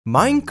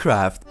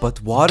Minecraft,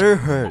 but water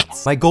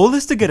hurts. My goal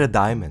is to get a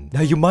diamond. Now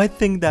you might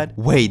think that,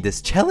 wait,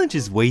 this challenge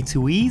is way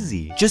too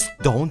easy. Just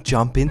don't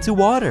jump into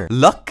water.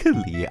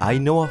 Luckily, I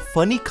know a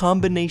funny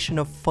combination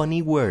of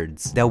funny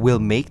words that will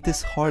make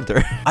this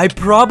harder. I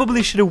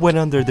probably should have went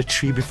under the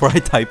tree before I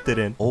typed it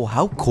in. Oh,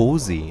 how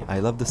cozy.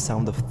 I love the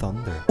sound of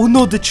thunder. Oh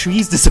no, the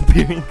tree's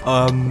disappearing.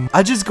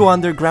 I'll just go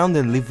underground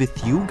and live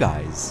with you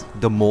guys.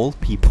 The mole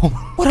people.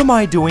 What am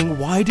I doing?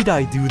 Why did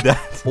I do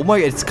that? Oh my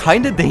god, it's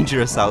kind of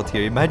dangerous out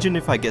here. Imagine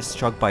if I get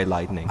struck by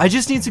lightning. I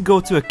just need to go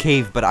to a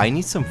cave, but I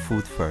need some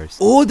food first.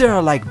 Oh, there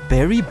are like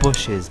berry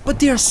bushes, but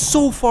they are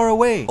so far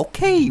away.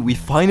 Okay, we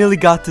finally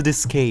got to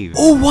this cave.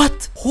 Oh,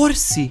 what?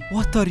 Horsey,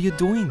 what are you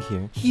doing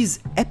here? He's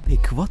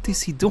epic. What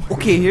is he doing?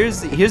 Okay,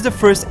 here's the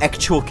first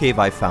actual cave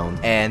I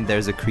found. And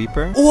there's a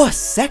creeper. Oh, a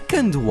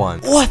second one.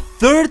 Oh, a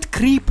third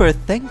creeper.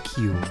 Thank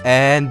you.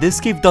 And this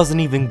cave doesn't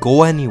even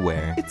go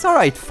anywhere. It's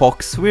alright,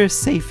 Fox. We're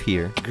safe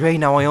here. Great,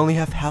 now I only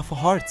have half a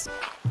heart.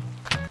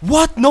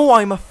 What? No,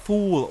 I'm a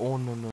fool. Oh, no, no.